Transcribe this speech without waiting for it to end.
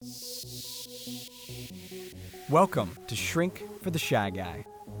Welcome to Shrink for the Shy Guy.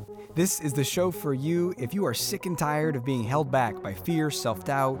 This is the show for you if you are sick and tired of being held back by fear,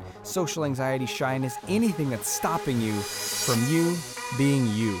 self-doubt, social anxiety, shyness, anything that's stopping you from you being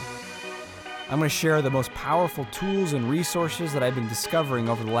you. I'm going to share the most powerful tools and resources that I've been discovering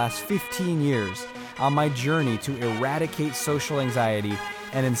over the last 15 years on my journey to eradicate social anxiety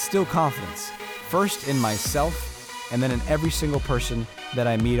and instill confidence, first in myself and then in every single person that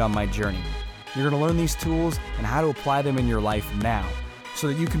I meet on my journey. You're going to learn these tools and how to apply them in your life now so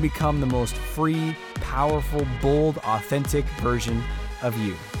that you can become the most free, powerful, bold, authentic version of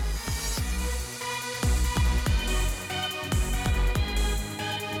you.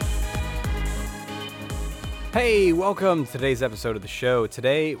 Hey, welcome to today's episode of the show.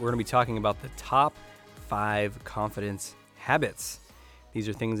 Today, we're going to be talking about the top 5 confidence habits. These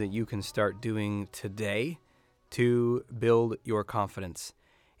are things that you can start doing today to build your confidence.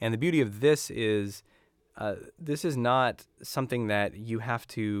 And the beauty of this is not something that you have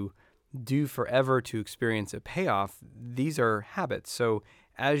to do forever to experience a payoff. These are habits. So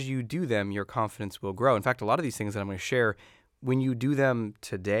as you do them, your confidence will grow. In fact, a lot of these things that I'm going to share, when you do them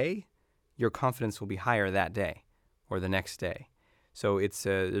today, your confidence will be higher that day or the next day. So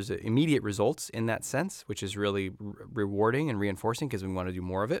there's immediate results in that sense, which is really rewarding and reinforcing because we want to do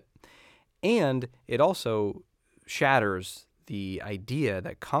more of it. And it also shatters the idea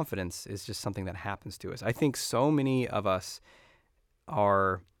that confidence is just something that happens to us. I think so many of us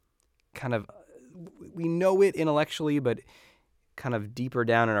are we know it intellectually, but kind of deeper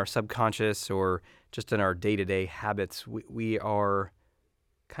down in our subconscious or just in our day-to-day habits, we are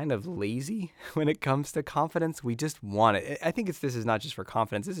kind of lazy when it comes to confidence. We just want it. I think this is not just for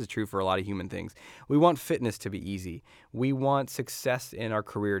confidence. This is true for a lot of human things. We want fitness to be easy. We want success in our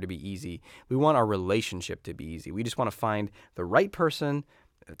career to be easy. We want our relationship to be easy. We just want to find the right person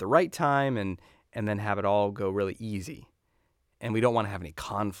at the right time and then have it all go really easy. And we don't want to have any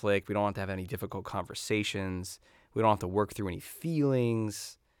conflict. We don't want to have any difficult conversations. We don't have to work through any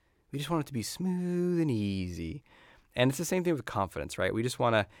feelings. We just want it to be smooth and easy. And it's the same thing with confidence, right? We just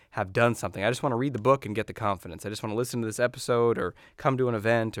want to have done something. I just want to read the book and get the confidence. I just want to listen to this episode or come to an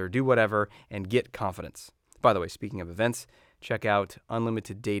event or do whatever and get confidence. By the way, speaking of events, check out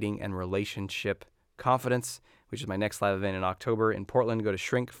Unlimited Dating and Relationship Confidence, which is my next live event in October in Portland. Go to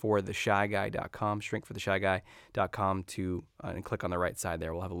shrinkfortheshyguy.com, shrinkfortheshyguy.com and click on the right side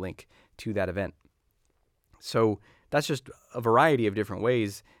there. We'll have a link to that event. So that's just a variety of different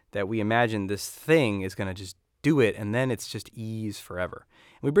ways that we imagine this thing is going to just do it, and then it's just ease forever.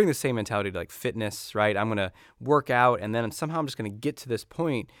 And we bring the same mentality to like fitness, right? I'm going to work out, and then somehow I'm just going to get to this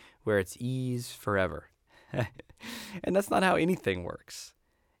point where it's ease forever. And that's not how anything works.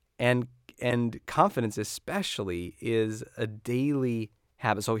 And confidence especially is a daily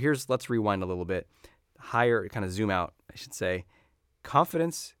habit. So let's rewind a little bit. Higher, kind of zoom out, I should say.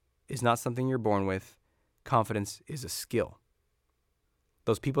 Confidence is not something you're born with. Confidence is a skill.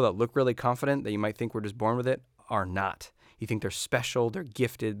 Those people that look really confident that you might think were just born with it are not. You think they're special, they're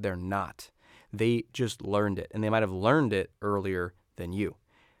gifted, they're not. They just learned it, and they might have learned it earlier than you.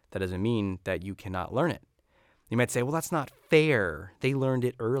 That doesn't mean that you cannot learn it. You might say, well, that's not fair. They learned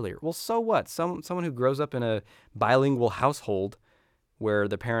it earlier. Well, so what? Someone who grows up in a bilingual household where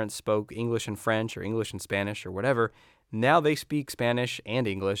the parents spoke English and French or English and Spanish or whatever, now they speak Spanish and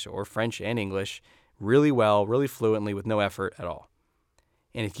English or French and English really well, really fluently with no effort at all.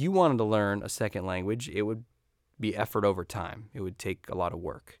 And if you wanted to learn a second language, it would be effort over time. It would take a lot of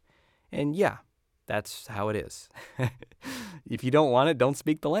work. And yeah, that's how it is. If you don't want it, don't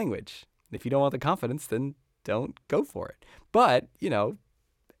speak the language. If you don't want the confidence, then don't go for it. But,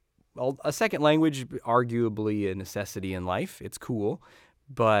 a second language, arguably a necessity in life. It's cool.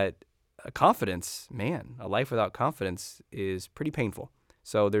 But a confidence, a life without confidence is pretty painful.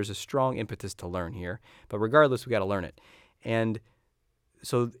 So there's a strong impetus to learn here. But regardless, we got to learn it. And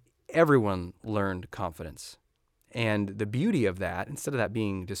so everyone learned confidence. And the beauty of that, instead of that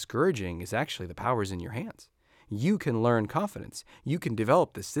being discouraging, is actually the power's in your hands. You can learn confidence. You can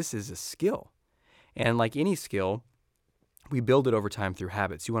develop this. This is a skill. And like any skill, we build it over time through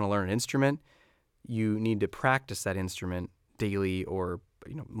habits. You want to learn an instrument, you need to practice that instrument daily or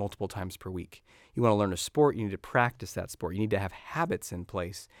multiple times per week. You want to learn a sport, you need to practice that sport. You need to have habits in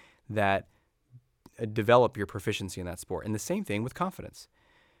place that develop your proficiency in that sport. And the same thing with confidence.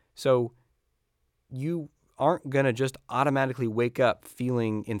 So you aren't going to just automatically wake up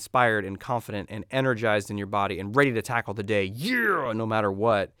feeling inspired and confident and energized in your body and ready to tackle the day, no matter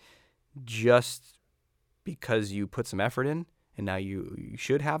what, just because you put some effort in and now you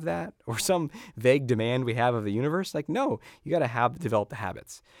should have that, or some vague demand we have of the universe. Like, no, you got to develop the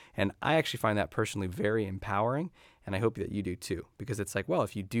habits. And I actually find that personally very empowering, and I hope that you do too, because it's like, well,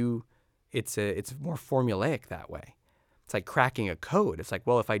 if you do, it's more formulaic that way. It's like cracking a code. It's like,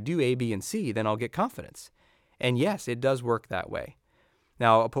 well, if I do A, B, and C, then I'll get confidence. And yes, it does work that way.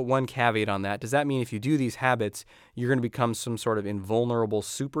 Now, I'll put one caveat on that. Does that mean if you do these habits, you're going to become some sort of invulnerable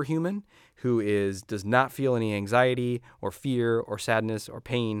superhuman who does not feel any anxiety or fear or sadness or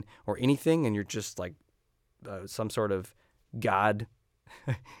pain or anything, and you're just like some sort of God,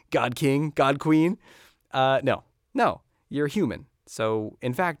 God king, God queen? No, you're human. So,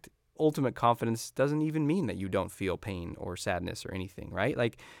 in fact, ultimate confidence doesn't even mean that you don't feel pain or sadness or anything, right?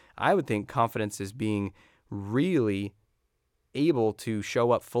 Like, I would think confidence is being really able to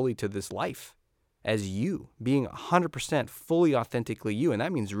show up fully to this life as you, being 100% fully authentically you. And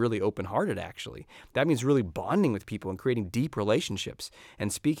that means really open-hearted, actually. That means really bonding with people and creating deep relationships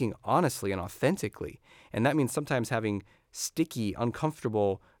and speaking honestly and authentically. And that means sometimes having sticky,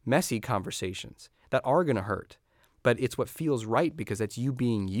 uncomfortable, messy conversations that are going to hurt. But it's what feels right because that's you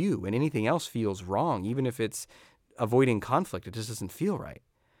being you, and anything else feels wrong. Even if it's avoiding conflict, it just doesn't feel right.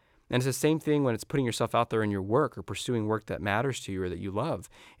 And it's the same thing when it's putting yourself out there in your work or pursuing work that matters to you or that you love.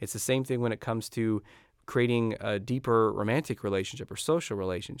 It's the same thing when it comes to creating a deeper romantic relationship or social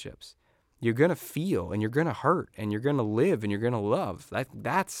relationships. You're going to feel and you're going to hurt and you're going to live and you're going to love.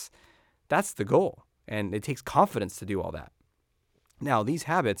 That's the goal. And it takes confidence to do all that. Now, these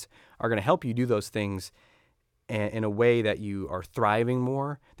habits are going to help you do those things in a way that you are thriving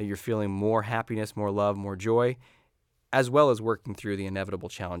more, that you're feeling more happiness, more love, more joy, as well as working through the inevitable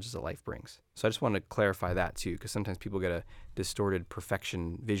challenges that life brings. So I just want to clarify that too, because sometimes people get a distorted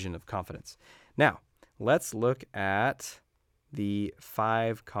perfection vision of confidence. Now, let's look at the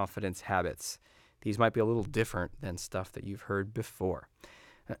 5 confidence habits. These might be a little different than stuff that you've heard before.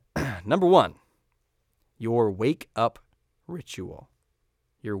 Number 1, your wake up ritual.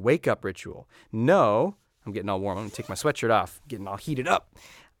 Your wake up ritual. No, I'm getting all warm. I'm going to take my sweatshirt off, getting all heated up.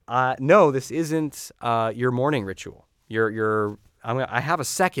 No, this isn't your morning ritual. I have a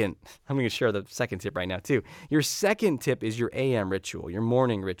second. I'm going to share the second tip right now too. Your second tip is your AM ritual, your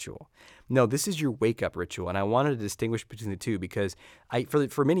morning ritual. No, this is your wake up ritual, and I wanted to distinguish between the two because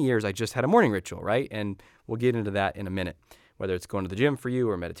for many years I just had a morning ritual, right? And we'll get into that in a minute, whether it's going to the gym for you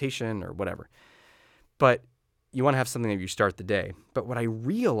or meditation or whatever. But you want to have something that you start the day. But what I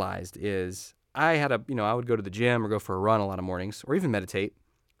realized is I would go to the gym or go for a run a lot of mornings or even meditate.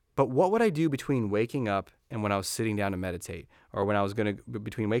 But what would I do between waking up and when I was sitting down to meditate, or when I was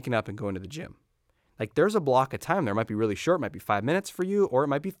between waking up and going to the gym? Like, there's a block of time there. It might be really short, it might be 5 minutes for you, or it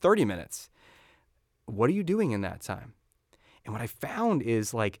might be 30 minutes. What are you doing in that time? And what I found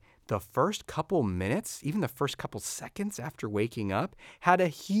is like the first couple minutes, even the first couple seconds after waking up, had a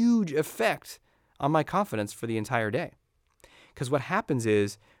huge effect on my confidence for the entire day. Because what happens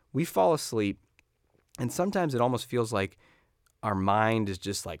is we fall asleep, and sometimes it almost feels like our mind is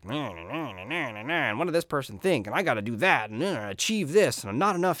just like, and what did this person think? And I got to do that and achieve this, and I'm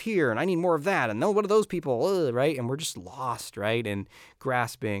not enough here, and I need more of that. And what are those people? Right? And we're just lost, right? In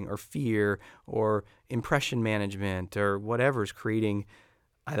grasping or fear or impression management or whatever is creating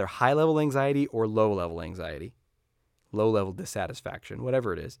either high-level anxiety or low-level anxiety, low-level dissatisfaction,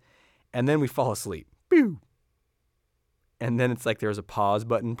 whatever it is. And then we fall asleep. Pew! And then it's like there's a pause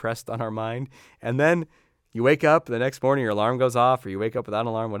button pressed on our mind. And then you wake up the next morning, your alarm goes off, or you wake up without an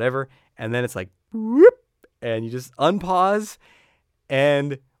alarm, whatever, and then it's like, whoop, and you just unpause,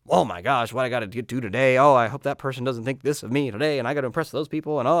 and oh my gosh, what I got to do today? Oh, I hope that person doesn't think this of me today, and I got to impress those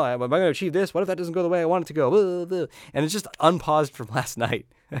people, and am I going to achieve this? What if that doesn't go the way I want it to go? And it's just unpaused from last night,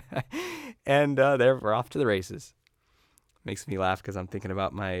 and we're off to the races. Makes me laugh because I'm thinking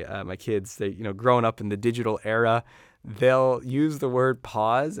about my kids. They, growing up in the digital era, they'll use the word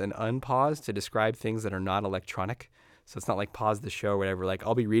pause and unpause to describe things that are not electronic. So it's not like pause the show or whatever. Like,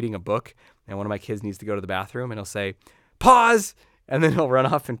 I'll be reading a book and one of my kids needs to go to the bathroom and he'll say, pause, and then he'll run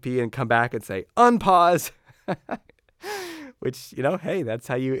off and pee and come back and say, unpause, which, hey, that's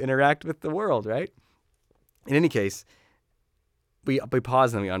how you interact with the world, right? In any case, we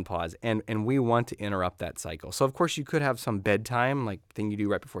pause and we unpause, and we want to interrupt that cycle. So, of course, you could have some bedtime, like thing you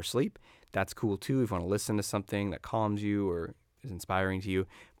do right before sleep. That's cool, too, if you want to listen to something that calms you or is inspiring to you.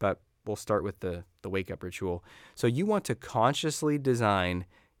 But we'll start with the wake-up ritual. So you want to consciously design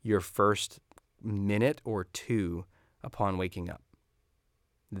your first minute or two upon waking up.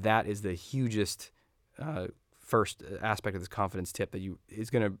 That is the hugest first aspect of this confidence tip that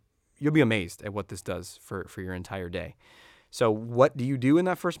you'll be amazed at what this does for your entire day. So what do you do in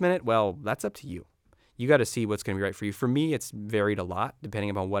that first minute? Well, that's up to you. you got to see what's going to be right for you. For me, it's varied a lot depending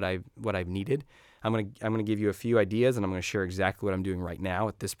upon what I've needed. I'm gonna give you a few ideas, and I'm gonna share exactly what I'm doing right now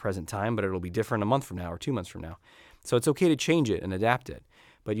at this present time, but it'll be different a month from now or 2 months from now. So it's okay to change it and adapt it,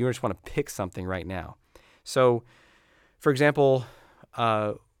 but you just want to pick something right now. So, for example,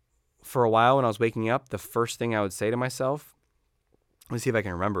 for a while when I was waking up, the first thing I would say to myself, let me see if I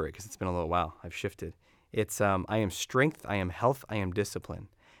can remember it because it's been a little while. I've shifted. It's I am strength, I am health, I am discipline.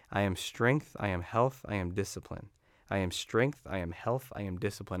 I am strength, I am health, I am discipline. I am strength, I am health, I am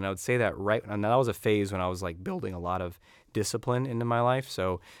discipline. And I would say that right, and that was a phase when I was like building a lot of discipline into my life.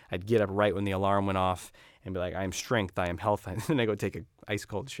 So I'd get up right when the alarm went off and be like, I am strength, I am health. And then I go take an ice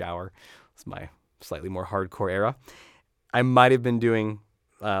cold shower. It's my slightly more hardcore era. I might have been doing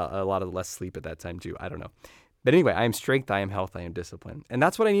a lot of less sleep at that time too. I don't know. But anyway, I am strength, I am health, I am discipline. And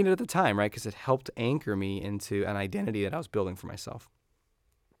that's what I needed at the time, right? Because it helped anchor me into an identity that I was building for myself.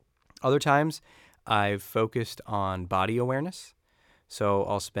 Other times, I've focused on body awareness. So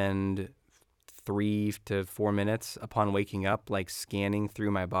I'll spend 3 to 4 minutes upon waking up, like scanning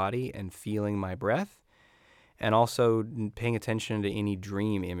through my body and feeling my breath, and also paying attention to any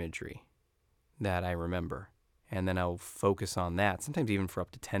dream imagery that I remember. And then I'll focus on that, sometimes even for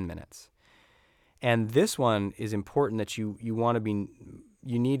up to 10 minutes. And this one is important that you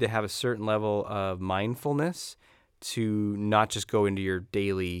need to have a certain level of mindfulness to not just go into your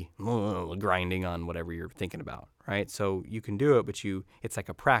daily grinding on whatever you're thinking about, right? So you can do it, but it's like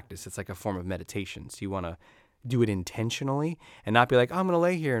a practice. It's like a form of meditation. So you want to do it intentionally and not be like, oh, I'm going to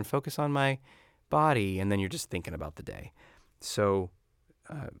lay here and focus on my body, and then you're just thinking about the day. So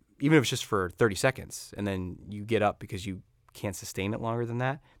even if it's just for 30 seconds and then you get up because you can't sustain it longer than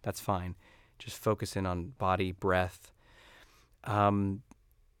that, that's fine. Just focus in on body, breath.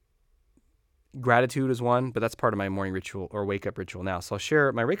 Gratitude is one, but that's part of my morning ritual or wake up ritual now. So I'll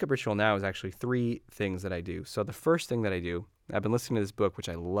share my wake up ritual now is actually 3 things that I do. So the first thing that I do, I've been listening to this book, which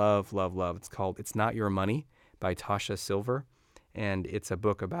I love, love, love. It's called It's Not Your Money by Tasha Silver. And it's a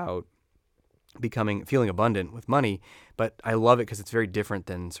book about feeling abundant with money. But I love it because it's very different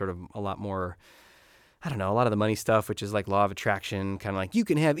than sort of a lot more, I don't know, a lot of the money stuff, which is like law of attraction, kind of like you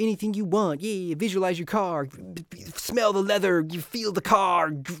can have anything you want. Yeah, visualize your car, smell the leather, you feel the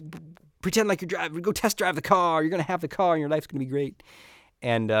car, pretend like you're driving, go test drive the car. You're going to have the car and your life's going to be great.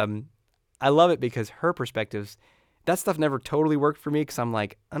 And I love it because her perspectives, that stuff never totally worked for me because I'm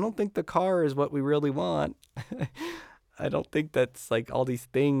like, I don't think the car is what we really want. I don't think that's like all these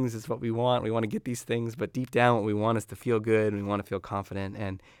things is what we want. We want to get these things, but deep down what we want is to feel good and we want to feel confident.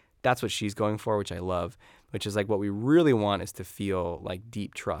 And that's what she's going for, which I love, which is like what we really want is to feel like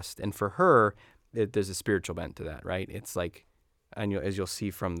deep trust. And for her, there's a spiritual bent to that, right? It's like, and as you'll see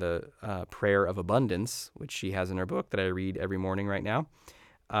from the prayer of abundance, which she has in her book that I read every morning right now,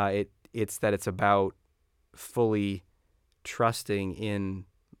 it's about fully trusting in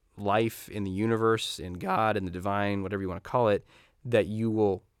life, in the universe, in God, in the divine, whatever you want to call it, that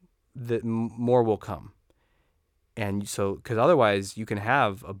more will come. And so, because otherwise you can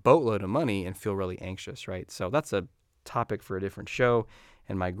have a boatload of money and feel really anxious, right? So that's a topic for a different show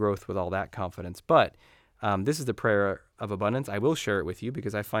and my growth with all that confidence. But this is the prayer of abundance. I will share it with you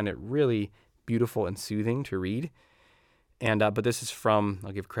because I find it really beautiful and soothing to read. And but this is from,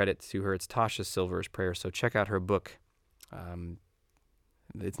 I'll give credit to her, it's Tasha Silver's prayer. So check out her book,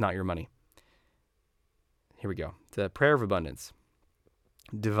 It's Not Your Money. Here we go. The prayer of abundance.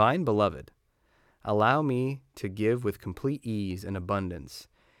 Divine Beloved, allow me to give with complete ease and abundance,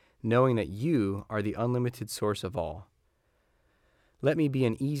 knowing that you are the unlimited source of all. Let me be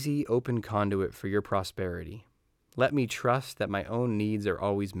an easy, open conduit for your prosperity. Let me trust that my own needs are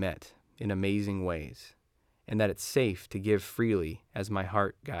always met in amazing ways, and that it's safe to give freely as my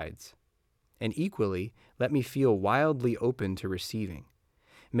heart guides. And equally, let me feel wildly open to receiving.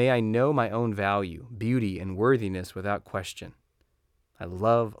 May I know my own value, beauty, and worthiness without question. I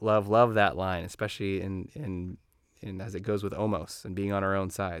love, love, love that line, especially in as it goes with Omos and being on our own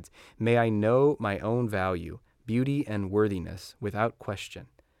sides. May I know my own value, beauty, and worthiness without question.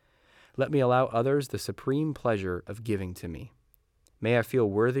 Let me allow others the supreme pleasure of giving to me. May I feel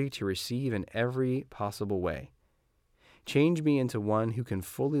worthy to receive in every possible way. Change me into one who can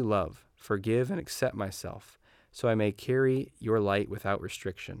fully love, forgive, and accept myself, so I may carry your light without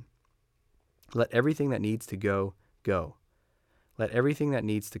restriction. Let everything that needs to go, go. Let everything that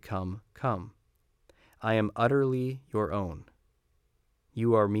needs to come, come. I am utterly your own.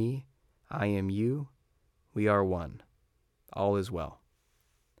 You are me, I am you, we are one. All is well.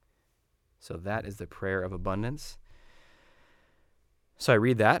 So that is the prayer of abundance. So I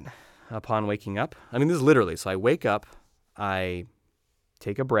read that upon waking up. I mean, this is literally, so I wake up, I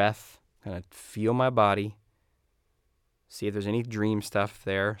take a breath, kind of feel my body, see if there's any dream stuff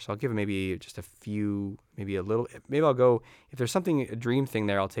there. So I'll give it maybe just a few, maybe a little, maybe I'll go, if there's something, a dream thing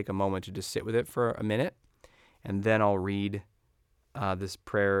there, I'll take a moment to just sit with it for a minute, and then I'll read this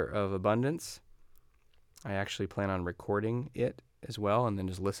prayer of abundance. I actually plan on recording it as well, and then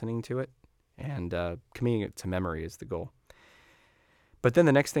just listening to it, and committing it to memory is the goal. But then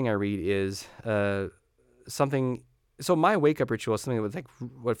the next thing I read is something. So my wake up ritual is something that was like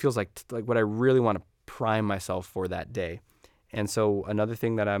what feels like what I really want to prime myself for that day. And so another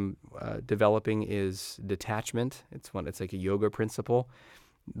thing that I'm developing is detachment. It's like a yoga principle,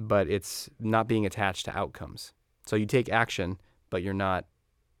 but it's not being attached to outcomes. So you take action, but you're not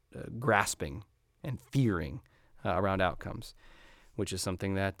grasping and fearing around outcomes, which is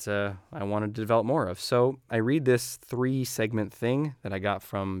something that I wanted to develop more of. So I read this 3-segment thing that I got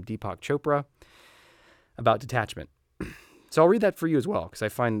from Deepak Chopra about detachment. So I'll read that for you as well, because I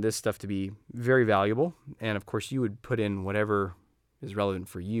find this stuff to be very valuable. And of course, you would put in whatever is relevant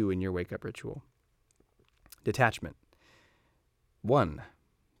for you in your wake-up ritual. Detachment. 1.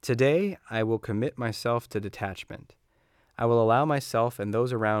 Today, I will commit myself to detachment. I will allow myself and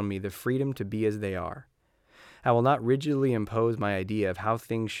those around me the freedom to be as they are. I will not rigidly impose my idea of how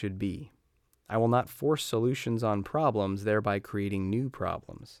things should be. I will not force solutions on problems, thereby creating new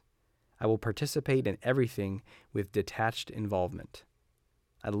problems. I will participate in everything with detached involvement.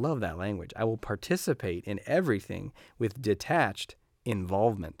 I love that language. I will participate in everything with detached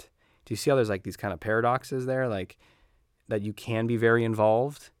involvement. Do you see how there's like these kind of paradoxes there? Like that you can be very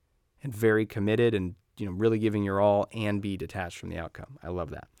involved and very committed and really giving your all and be detached from the outcome. I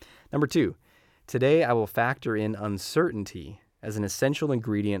love that. Number 2, today I will factor in uncertainty as an essential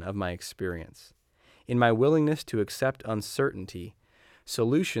ingredient of my experience. In my willingness to accept uncertainty,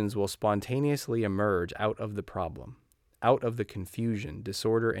 solutions will spontaneously emerge out of the problem, out of the confusion,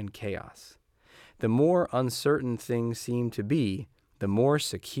 disorder, and chaos. The more uncertain things seem to be, the more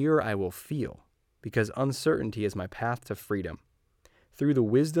secure I will feel, because uncertainty is my path to freedom. Through the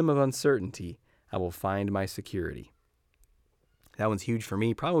wisdom of uncertainty, I will find my security. That one's huge for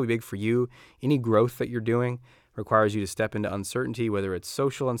me, probably big for you. Any growth that you're doing requires you to step into uncertainty, whether it's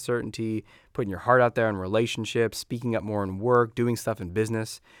social uncertainty, putting your heart out there in relationships, speaking up more in work, doing stuff in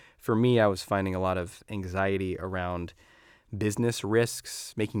business. For me, I was finding a lot of anxiety around business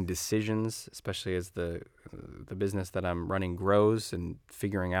risks, making decisions, especially as the business that I'm running grows, and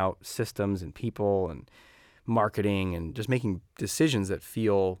figuring out systems and people and marketing and just making decisions that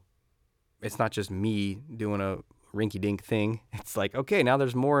feel it's not just me doing a rinky-dink thing. It's like, okay, now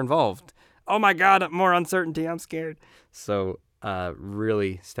there's more involved. Oh my God, more uncertainty. I'm scared. So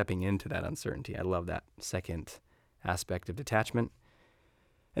really stepping into that uncertainty. I love that second aspect of detachment.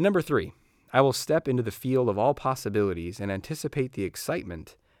 And number 3, I will step into the field of all possibilities and anticipate the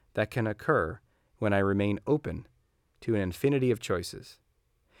excitement that can occur when I remain open to an infinity of choices.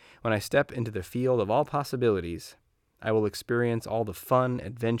 When I step into the field of all possibilities, I will experience all the fun,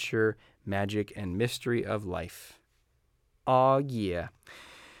 adventure, magic, and mystery of life. Aw, yeah.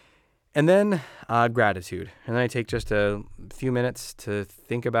 And then gratitude. And then I take just a few minutes to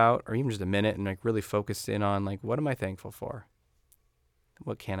think about, or even just a minute, and really focus in on what am I thankful for?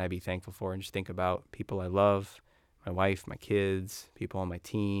 What can I be thankful for? And just think about people I love, my wife, my kids, people on my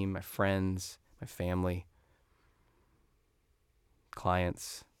team, my friends, my family,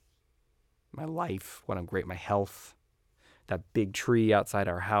 clients, my life, what I'm great, my health, that big tree outside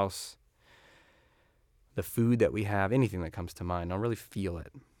our house, the food that we have, anything that comes to mind. I'll really feel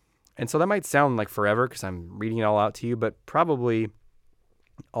it. And so that might sound like forever because I'm reading it all out to you, but probably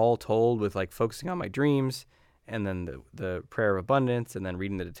all told with focusing on my dreams and then the prayer of abundance and then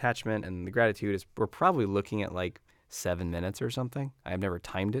reading the detachment and the gratitude, we're probably looking at 7 minutes or something. I've never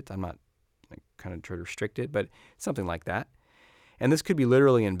timed it. I'm not kind of trying to restrict it, but something like that. And this could be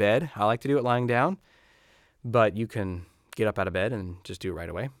literally in bed. I like to do it lying down, but you can get up out of bed and just do it right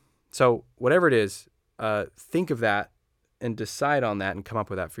away. So whatever it is, think of that and decide on that and come up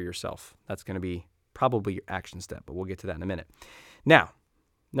with that for yourself. That's going to be probably your action step, but we'll get to that in a minute. Now,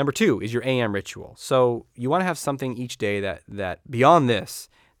 number 2 is your AM ritual. So you want to have something each day that beyond this,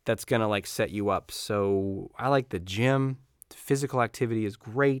 that's going to set you up. So I like the gym. Physical activity is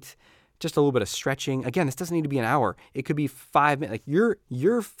great. Just a little bit of stretching. Again, this doesn't need to be an hour. It could be 5 minutes.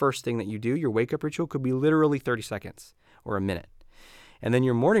 Your first thing that you do, your wake-up ritual, could be literally 30 seconds or a minute. And then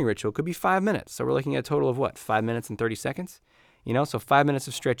your morning ritual could be 5 minutes. So we're looking at a total of what? 5 minutes and 30 seconds? So 5 minutes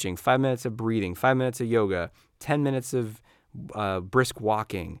of stretching, 5 minutes of breathing, 5 minutes of yoga, 10 minutes of brisk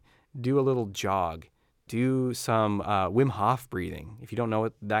walking, do a little jog, do some Wim Hof breathing. If you don't know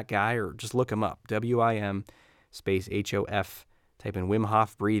that guy, or just look him up, WIM space HOF Type in Wim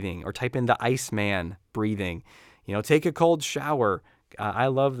Hof breathing, or type in the Iceman breathing. Take a cold shower. I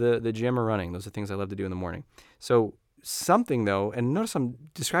love the gym or running. Those are things I love to do in the morning. So something though, and notice I'm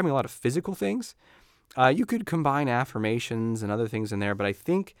describing a lot of physical things. You could combine affirmations and other things in there, but I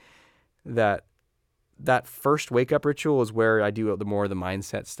think that first wake-up ritual is where I do the more of the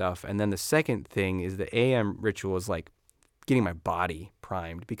mindset stuff. And then the second thing is the AM ritual is like getting my body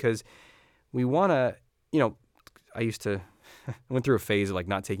primed, because we want to, I went through a phase of like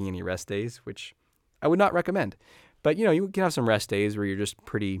not taking any rest days, which I would not recommend. But, you can have some rest days where you're just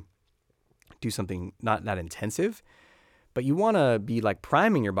do something not that intensive, but you want to be like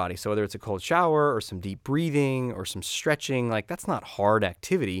priming your body. So whether it's a cold shower or some deep breathing or some stretching, like that's not hard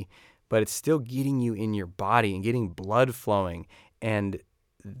activity, but it's still getting you in your body and getting blood flowing. And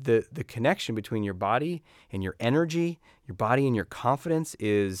the connection between your body and your energy, your body and your confidence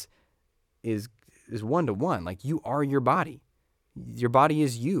is one-to-one. Like you are your body. Your body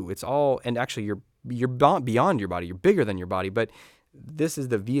is you. It's all, and actually you're beyond your body. You're bigger than your body, but this is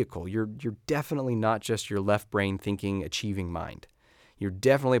the vehicle. You're definitely not just your left brain thinking, achieving mind. You're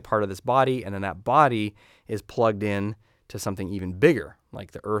definitely part of this body, and then that body is plugged in to something even bigger,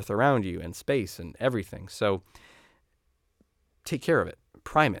 like the earth around you and space and everything. So take care of it,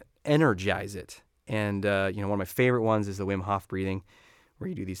 prime it, energize it. And one of my favorite ones is the Wim Hof breathing, where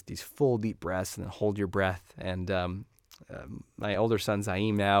you do these full deep breaths and then hold your breath. And my older son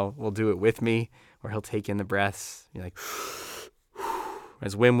Zaim now will do it with me, where he'll take in the breaths. You're like,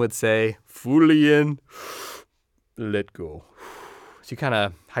 as Wim would say, fully in, let go. So you kind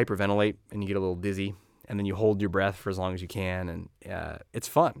of hyperventilate and you get a little dizzy, and then you hold your breath for as long as you can, and it's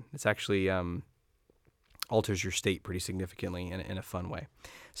fun. It's actually alters your state pretty significantly in a fun way.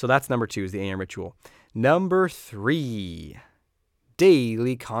 So that's number 2, is the AM ritual. Number 3,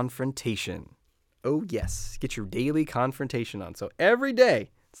 daily confrontation. Oh yes, get your daily confrontation on. So every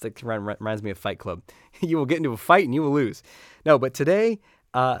day, it's like reminds me of Fight Club. You will get into a fight and you will lose. No, but today,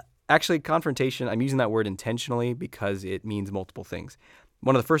 actually confrontation, I'm using that word intentionally because it means multiple things.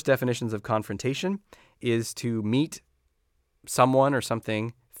 One of the first definitions of confrontation is to meet someone or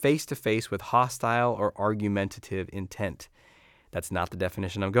something face to face with hostile or argumentative intent. That's not the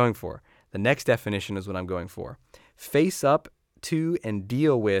definition I'm going for. The next definition is what I'm going for. Face up to and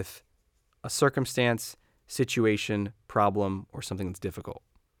deal with a circumstance, situation, problem, or something that's difficult.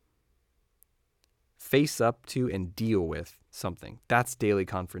 Face up to and deal with something. That's daily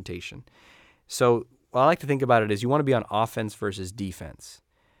confrontation. So what I like to think about it is you want to be on offense versus defense.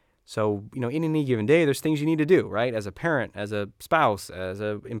 So, in any given day, there's things you need to do, right? As a parent, as a spouse, as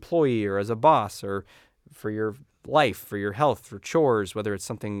an employee, or as a boss, or for your life, for your health, for chores, whether it's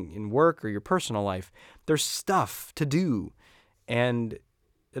something in work or your personal life. There's stuff to do. And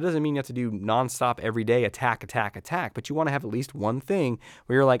it doesn't mean you have to do nonstop every day, attack, but you want to have at least one thing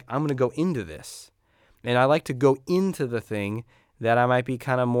where you're like, I'm going to go into this. And I like to go into the thing that I might be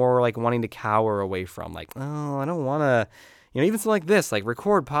kind of more like wanting to cower away from. Like, oh, I don't want to, even something like this, like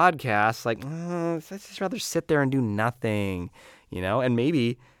record podcasts, like, I'd just rather sit there and do nothing, And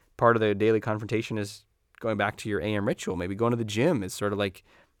maybe part of the daily confrontation is going back to your AM ritual. Maybe going to the gym is sort of like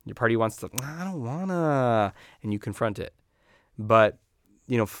your party wants to, I don't want to, and you confront it. But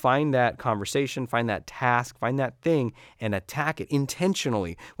find that conversation, find that task, find that thing, and attack it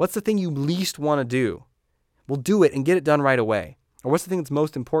intentionally. What's the thing you least want to do? Well, do it and get it done right away. Or what's the thing that's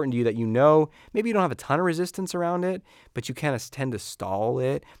most important to you that maybe you don't have a ton of resistance around it, but you kind of tend to stall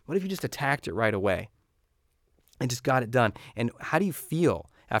it? What if you just attacked it right away and just got it done? And how do you feel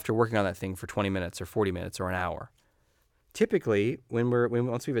after working on that thing for 20 minutes or 40 minutes or an hour? Typically,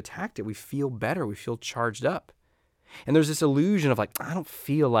 once we've attacked it, we feel better. We feel charged up. And there's this illusion of like, I don't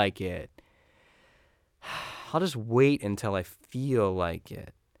feel like it. I'll just wait until I feel like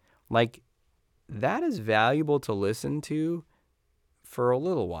it. Like, that is valuable to listen to for a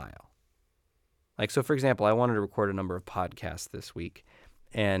little while. Like, so for example, I wanted to record a number of podcasts this week.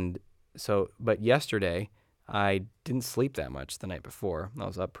 But yesterday, I didn't sleep that much the night before. I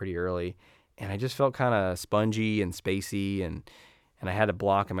was up pretty early, and I just felt kind of spongy and spacey, and I had a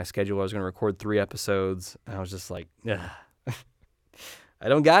block in my schedule. I was going to record 3 episodes, and I was just like, I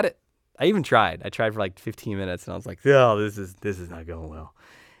don't got it. I even tried. I tried for like 15 minutes, and I was like, oh, this is not going well.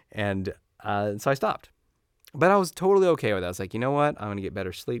 And so I stopped. But I was totally okay with it. I was like, you know what? I'm going to get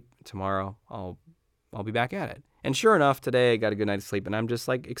better sleep tomorrow. I'll be back at it. And sure enough, today I got a good night's sleep, and I'm just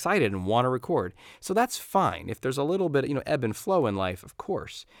like excited and want to record. So that's fine. If there's a little bit, ebb and flow in life, of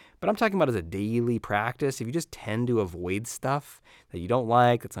course. But I'm talking about as a daily practice. If you just tend to avoid stuff that you don't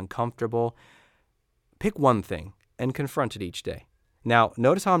like, that's uncomfortable, pick one thing and confront it each day. Now,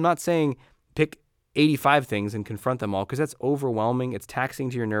 notice how I'm not saying pick 85 things and confront them all, because that's overwhelming. It's taxing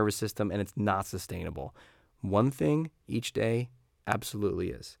to your nervous system and it's not sustainable. One thing each day absolutely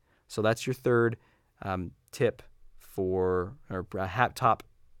is. So that's your third tip for top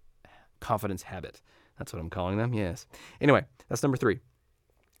confidence habit. That's what I'm calling them. Yes. Anyway, that's number 3.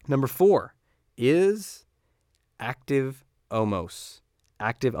 Number 4 is active OMOS.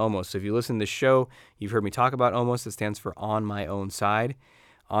 Active OMOS. So if you listen to this show, you've heard me talk about OMOS. It stands for on my own side.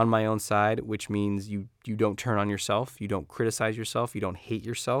 On my own side, which means you don't turn on yourself, you don't criticize yourself, you don't hate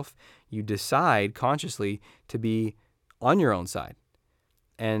yourself. You decide consciously to be on your own side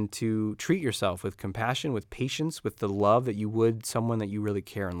and to treat yourself with compassion, with patience, with the love that you would someone that you really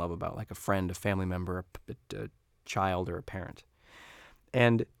care and love about, like a friend, a family member, a child, or a parent.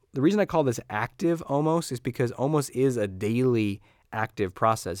 And the reason I call this active OMOS is because OMOS is a daily active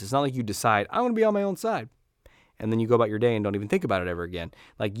process. It's not like you decide, I want to be on my own side, and then you go about your day and don't even think about it ever again.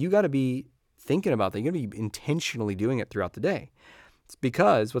 Like, you got to be thinking about that. You got to be intentionally doing it throughout the day. It's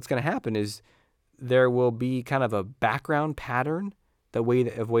because what's going to happen is there will be kind of a background pattern, the way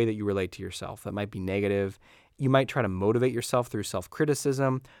that you relate to yourself. That might be negative. You might try to motivate yourself through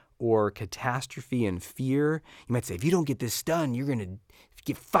self-criticism or catastrophe and fear. You might say, if you don't get this done, you're going to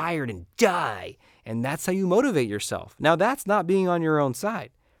get fired and die. And that's how you motivate yourself. Now, that's not being on your own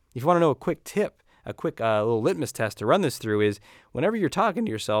side. If you want to know a quick tip, a quick little litmus test to run this through is whenever you're talking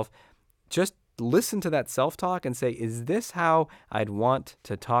to yourself, just listen to that self-talk and say, is this how I'd want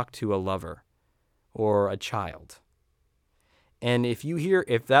to talk to a lover or a child? And if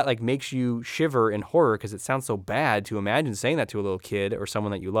that like makes you shiver in horror because it sounds so bad to imagine saying that to a little kid or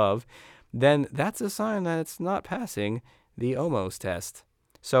someone that you love, then that's a sign that it's not passing the OMOS test.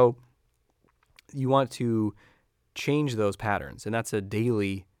 So you want to change those patterns, and that's a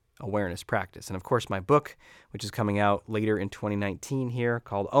daily awareness practice. And of course, my book, which is coming out later in 2019 here,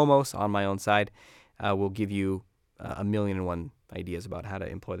 called OMOS, On My Own Side, will give you 1,000,001 ideas about how to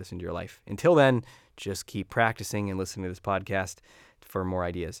employ this into your life. Until then, just keep practicing and listening to this podcast for more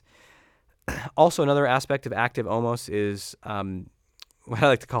ideas. Also, another aspect of active OMOS is what I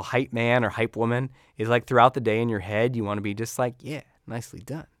like to call hype man or hype woman. Is like throughout the day in your head, you want to be just like, yeah, nicely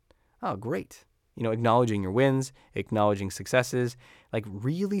done. Oh, great. Acknowledging your wins, acknowledging successes, like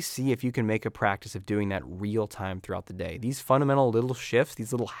really see if you can make a practice of doing that real time throughout the day. These fundamental little shifts,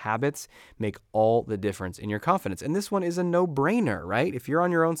 these little habits make all the difference in your confidence. And this one is a no-brainer, right? If you're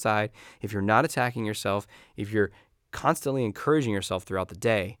on your own side, if you're not attacking yourself, if you're constantly encouraging yourself throughout the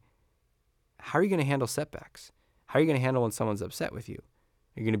day, how are you going to handle setbacks? How are you going to handle when someone's upset with you?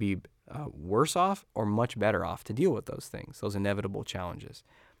 You're going to be worse off or much better off to deal with those things, those inevitable challenges.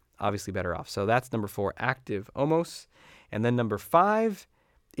 Obviously better off. So that's number 4, active OMOS. And then number 5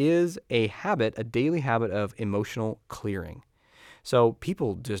 is a daily habit of emotional clearing. So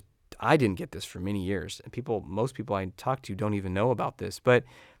I didn't get this for many years. And most people I talk to don't even know about this. But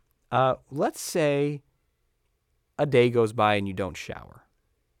let's say a day goes by and you don't shower.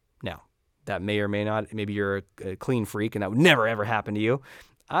 Now, that may or may not, maybe you're a clean freak and that would never ever happen to you.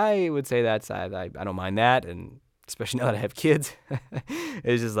 I would say I don't mind that, and especially now that I have kids,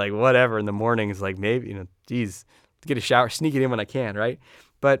 it's just like whatever in the mornings, like maybe, get a shower, sneak it in when I can, right?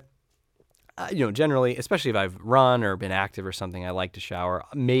 But, generally, especially if I've run or been active or something, I like to shower.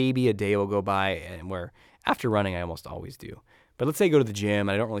 Maybe a day will go by and where after running, I almost always do. But let's say I go to the gym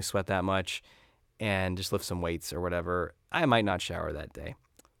and I don't really sweat that much and just lift some weights or whatever, I might not shower that day.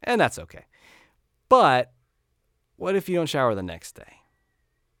 And that's okay. But what if you don't shower the next day?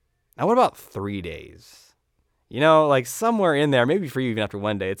 Now, what about 3 days? Like somewhere in there, maybe for you even after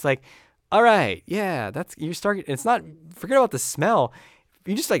one day, it's like, all right, yeah, it's not, forget about the smell.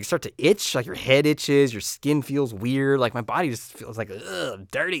 You just like start to itch, like your head itches, your skin feels weird. Like my body just feels like,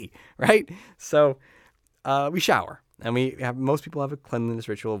 dirty, right? So we shower, and most people have a cleanliness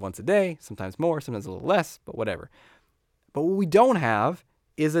ritual of once a day, sometimes more, sometimes a little less, but whatever. But what we don't have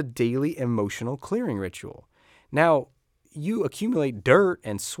is a daily emotional clearing ritual. Now, you accumulate dirt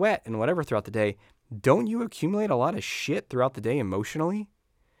and sweat and whatever throughout the day. Don't you accumulate a lot of shit throughout the day emotionally?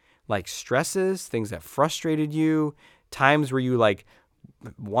 Like stresses, things that frustrated you, times where you like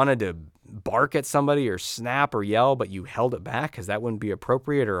wanted to bark at somebody or snap or yell, but you held it back because that wouldn't be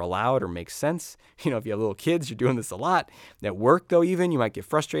appropriate or allowed or make sense. If you have little kids, you're doing this a lot. At work, though, even, you might get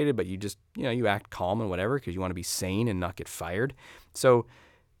frustrated, but you just, you act calm and whatever because you want to be sane and not get fired. So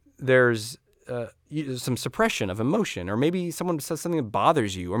there's some suppression of emotion, or maybe someone says something that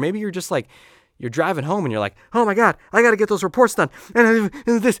bothers you, or maybe you're just like, you're driving home and you're like, oh my God, I got to get those reports done. And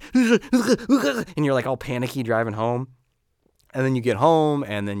this, and you're like all panicky driving home. And then you get home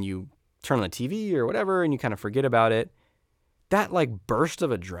and then you turn on the TV or whatever and you kind of forget about it. that like burst of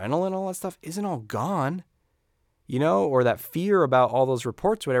adrenaline, all that stuff isn't all gone, or that fear about all those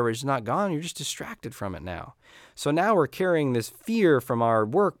reports, whatever, is not gone. You're just distracted from it now. So now we're carrying this fear from our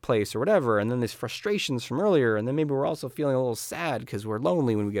workplace or whatever, and then these frustrations from earlier, and then maybe we're also feeling a little sad because we're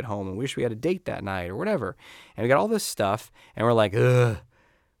lonely when we get home and wish we had a date that night or whatever. And we got all this stuff, and we're like, ugh,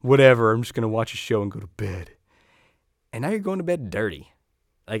 whatever, I'm just going to watch a show and go to bed. And now you're going to bed dirty,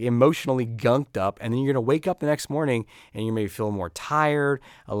 like emotionally gunked up, and then you're going to wake up the next morning and you may feel more tired,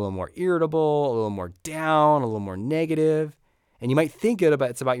 a little more irritable, a little more down, a little more negative. And you might think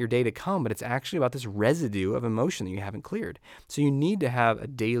it's about your day to come, but it's actually about this residue of emotion that you haven't cleared. So you need to have a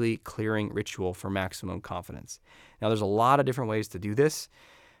daily clearing ritual for maximum confidence. Now, there's a lot of different ways to do this.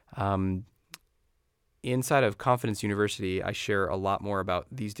 Inside of Confidence University, I share a lot more about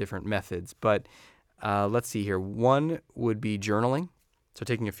these different methods, but let's see here. One would be journaling. So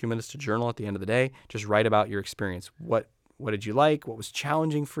taking a few minutes to journal at the end of the day, just write about your experience. What did you like? What was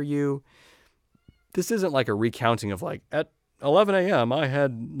challenging for you? This isn't like a recounting of like, at 11 a.m., I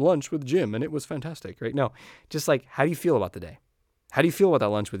had lunch with Jim and it was fantastic, right? No, just like, how do you feel about the day? How do you feel about that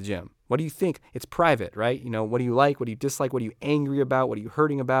lunch with Jim? What do you think? It's private, right? What do you like? What do you dislike? What are you angry about? What are you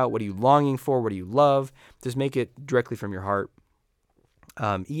hurting about? What are you longing for? What do you love? Just make it directly from your heart.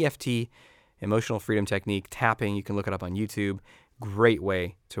 EFT, Emotional Freedom Technique, tapping, you can look it up on YouTube. Great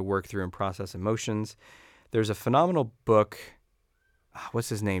way to work through and process emotions. There's a phenomenal book. What's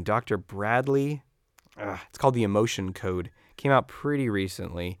his name? Dr. Bradley. It's called The Emotion Code. Came out pretty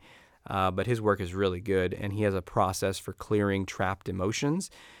recently, but his work is really good. And he has a process for clearing trapped emotions,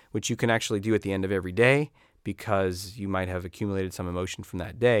 which you can actually do at the end of every day because you might have accumulated some emotion from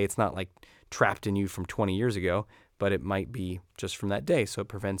that day. It's not like trapped in you from 20 years ago, but it might be just from that day. So it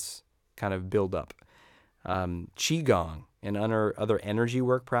prevents kind of buildup. Qigong and other energy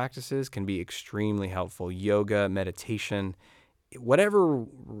work practices can be extremely helpful. Yoga, meditation, whatever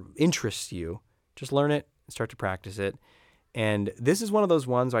interests you, just learn it and start to practice it. And this is one of those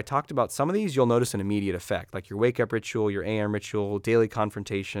ones I talked about. Some of these you'll notice an immediate effect, like your wake-up ritual, your AM ritual, daily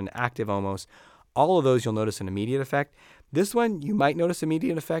confrontation, active almost. All of those you'll notice an immediate effect. This one you might notice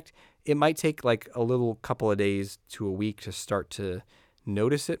immediate effect. It might take like a little couple of days to a week to start to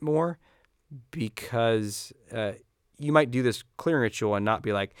notice it more, because you might do this clearing ritual and not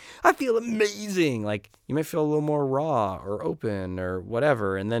be like, I feel amazing. Like you might feel a little more raw or open or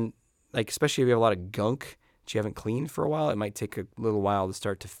whatever. And then like, especially if you have a lot of gunk that you haven't cleaned for a while, it might take a little while to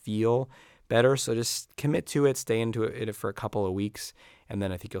start to feel better. So just commit to it, stay into it for a couple of weeks. And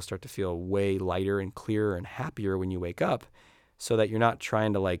then I think you'll start to feel way lighter and clearer and happier when you wake up, so that you're not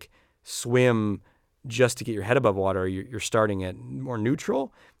trying to like swim just to get your head above water. You're starting at more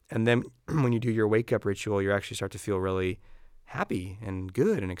neutral. And then when you do your wake-up ritual, you actually start to feel really happy and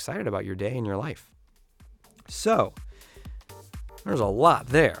good and excited about your day and your life. So there's a lot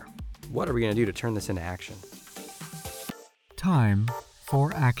there. What are we going to do to turn this into action? Time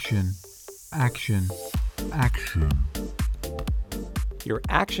for action. Action. Action. Your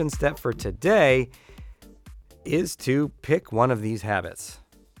action step for today is to pick one of these habits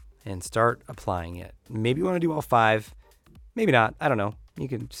and start applying it. Maybe you want to do all 5. Maybe not. I don't know. You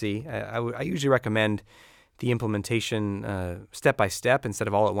can see. I usually recommend the implementation step by step instead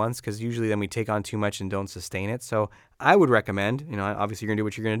of all at once, because usually then we take on too much and don't sustain it. So I would recommend, obviously you're going to do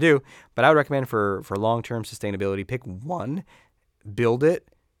what you're going to do, but I would recommend for long-term sustainability, pick one, build it,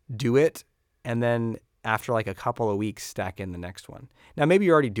 do it, and then after like a couple of weeks, stack in the next one. Now, maybe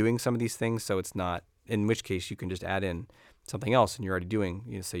you're already doing some of these things, so it's not, in which case you can just add in something else and you're already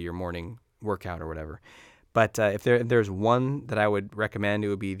doing, say your morning workout or whatever. But if there's one that I would recommend, it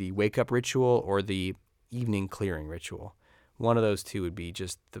would be the wake-up ritual or the evening clearing ritual. One of those two would be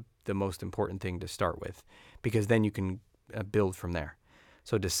just the most important thing to start with, because then you can build from there.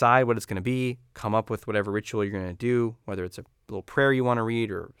 So decide what it's going to be, come up with whatever ritual you're going to do, whether it's a little prayer you want to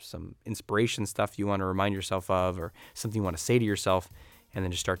read or some inspiration stuff you want to remind yourself of or something you want to say to yourself, and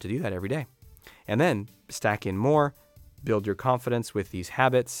then just start to do that every day. And then stack in more, build your confidence with these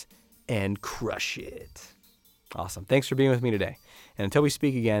habits, and crush it. Awesome. Thanks for being with me today. And until we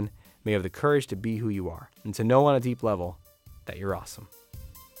speak again, may you have the courage to be who you are and to know on a deep level that you're awesome.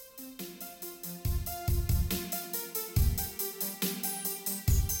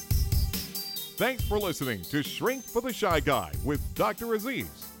 Thanks for listening to Shrink for the Shy Guy with Dr.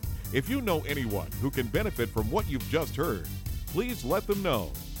 Aziz. If you know anyone who can benefit from what you've just heard, please let them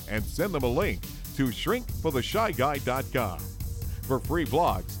know and send them a link to shrinkfortheshyguy.com. For free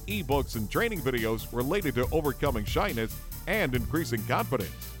blogs, ebooks, and training videos related to overcoming shyness and increasing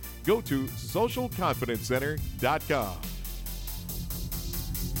confidence, go to socialconfidencecenter.com.